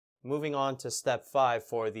Moving on to step 5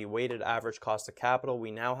 for the weighted average cost of capital,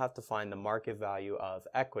 we now have to find the market value of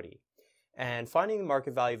equity. And finding the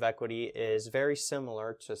market value of equity is very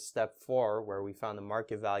similar to step 4 where we found the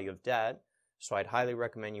market value of debt. So I'd highly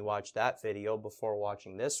recommend you watch that video before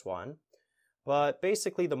watching this one. But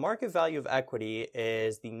basically the market value of equity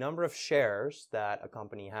is the number of shares that a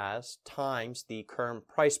company has times the current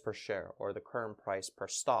price per share or the current price per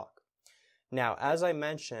stock. Now, as I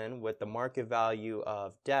mentioned with the market value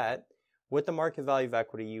of debt, with the market value of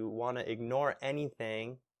equity, you want to ignore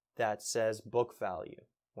anything that says book value.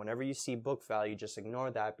 Whenever you see book value, just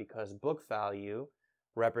ignore that because book value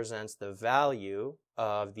represents the value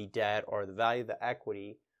of the debt or the value of the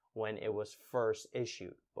equity when it was first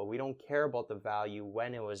issued. But we don't care about the value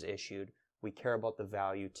when it was issued. We care about the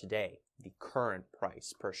value today, the current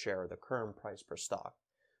price per share, the current price per stock.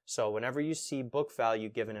 So whenever you see book value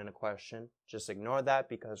given in a question, just ignore that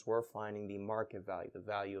because we're finding the market value, the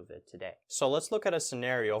value of it today. So let's look at a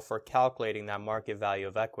scenario for calculating that market value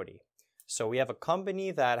of equity. So we have a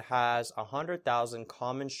company that has 100,000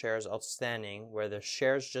 common shares outstanding where the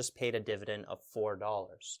shares just paid a dividend of $4.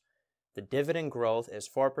 The dividend growth is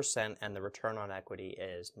 4% and the return on equity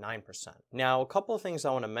is 9%. Now, a couple of things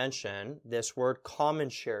I want to mention. This word common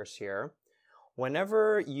shares here.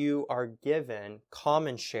 Whenever you are given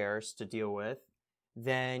common shares to deal with,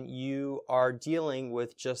 then you are dealing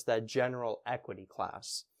with just that general equity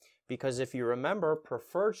class. Because if you remember,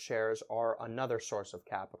 preferred shares are another source of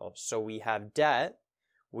capital. So we have debt,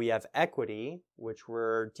 we have equity, which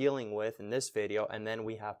we're dealing with in this video, and then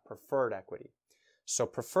we have preferred equity. So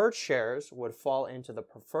preferred shares would fall into the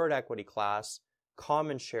preferred equity class.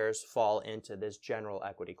 Common shares fall into this general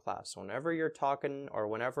equity class. So whenever you're talking or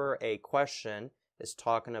whenever a question is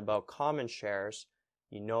talking about common shares,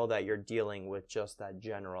 you know that you're dealing with just that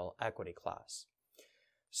general equity class.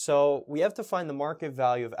 So we have to find the market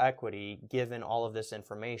value of equity given all of this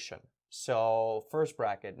information. So first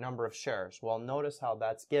bracket, number of shares. Well, notice how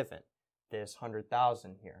that's given. This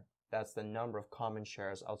 100,000 here. That's the number of common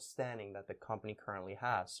shares outstanding that the company currently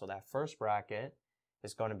has. So that first bracket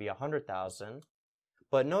is going to be 100,000.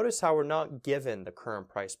 But notice how we're not given the current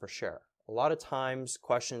price per share. A lot of times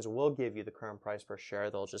questions will give you the current price per share.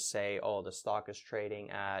 They'll just say, oh, the stock is trading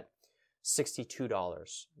at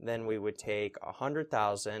 $62. Then we would take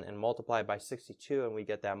 100,000 and multiply by 62 and we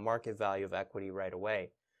get that market value of equity right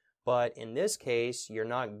away. But in this case, you're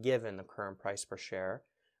not given the current price per share,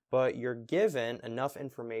 but you're given enough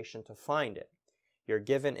information to find it. You're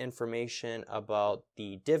given information about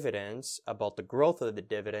the dividends, about the growth of the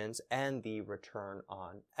dividends, and the return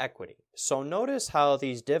on equity. So notice how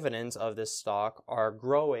these dividends of this stock are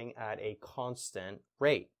growing at a constant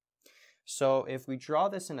rate. So if we draw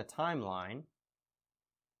this in a timeline,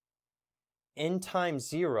 in time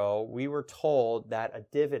 0, we were told that a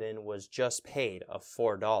dividend was just paid of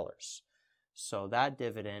 $4. So that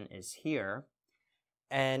dividend is here.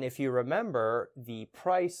 And if you remember, the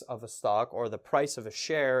price of a stock or the price of a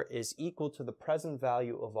share is equal to the present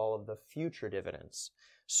value of all of the future dividends.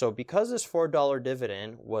 So because this $4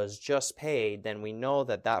 dividend was just paid, then we know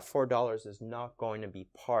that that $4 is not going to be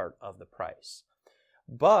part of the price.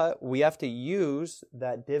 But we have to use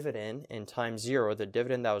that dividend in time 0, the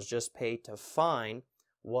dividend that was just paid, to find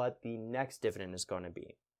what the next dividend is going to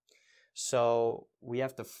be. So we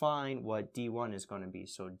have to find what D1 is going to be.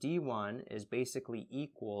 So D1 is basically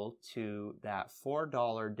equal to that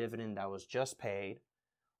 $4 dividend that was just paid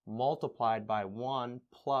multiplied by 1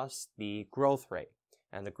 plus the growth rate.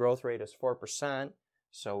 And the growth rate is 4%.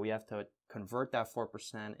 So we have to convert that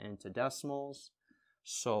 4% into decimals.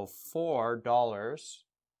 So $4,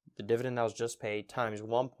 the dividend that was just paid, times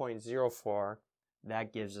 1.04,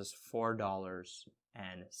 that gives us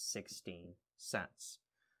 $4.16.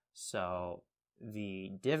 So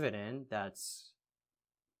the dividend that's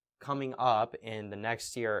coming up in the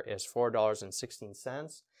next year is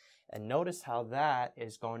 $4.16. And notice how that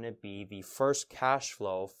is going to be the first cash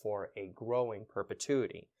flow for a growing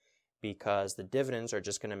perpetuity, because the dividends are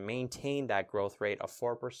just going to maintain that growth rate of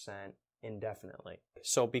 4% indefinitely.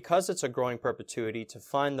 So because it's a growing perpetuity, to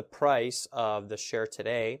find the price of the share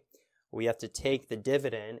today, we have to take the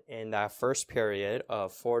dividend in that first period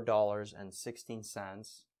of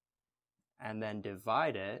 $4.16 and then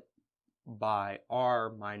divide it by R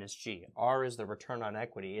minus G. R is the return on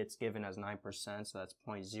equity. It's given as 9%, so that's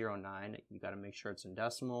 0.09. You got to make sure it's in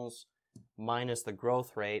decimals. Minus the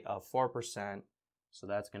growth rate of 4%, so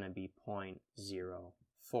that's going to be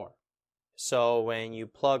 0.04. So when you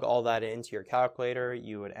plug all that into your calculator,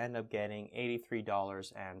 you would end up getting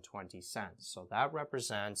 $83.20. So that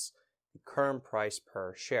represents the current price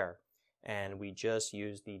per share. and we just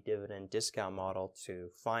use the dividend discount model to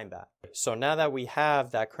find that. So now that we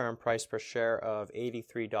have that current price per share of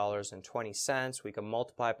 $83.20, we can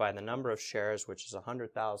multiply it by the number of shares, which is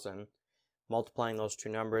 100,000. Multiplying those two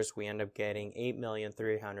numbers, we end up getting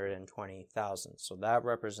 8,320,000. So that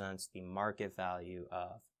represents the market value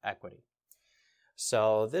of equity.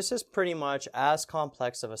 So this is pretty much as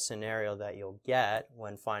complex of a scenario that you'll get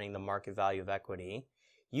when finding the market value of equity.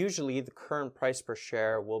 Usually the current price per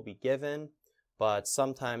share will be given, but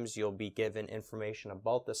sometimes you'll be given information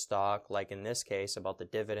about the stock, like in this case about the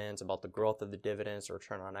dividends, about the growth of the dividends or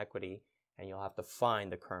return on equity, and you'll have to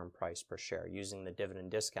find the current price per share using the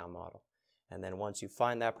dividend discount model. And then once you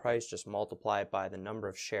find that price, just multiply it by the number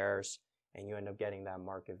of shares and you end up getting that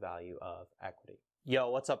market value of equity.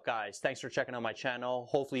 Yo, what's up guys? Thanks for checking out my channel.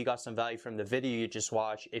 Hopefully you got some value from the video you just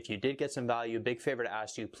watched. If you did get some value, big favor to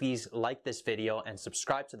ask you, please like this video and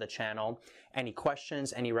subscribe to the channel. Any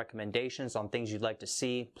questions, any recommendations on things you'd like to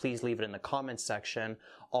see, please leave it in the comments section.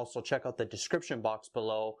 Also check out the description box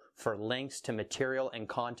below for links to material and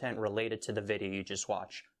content related to the video you just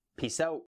watched. Peace out.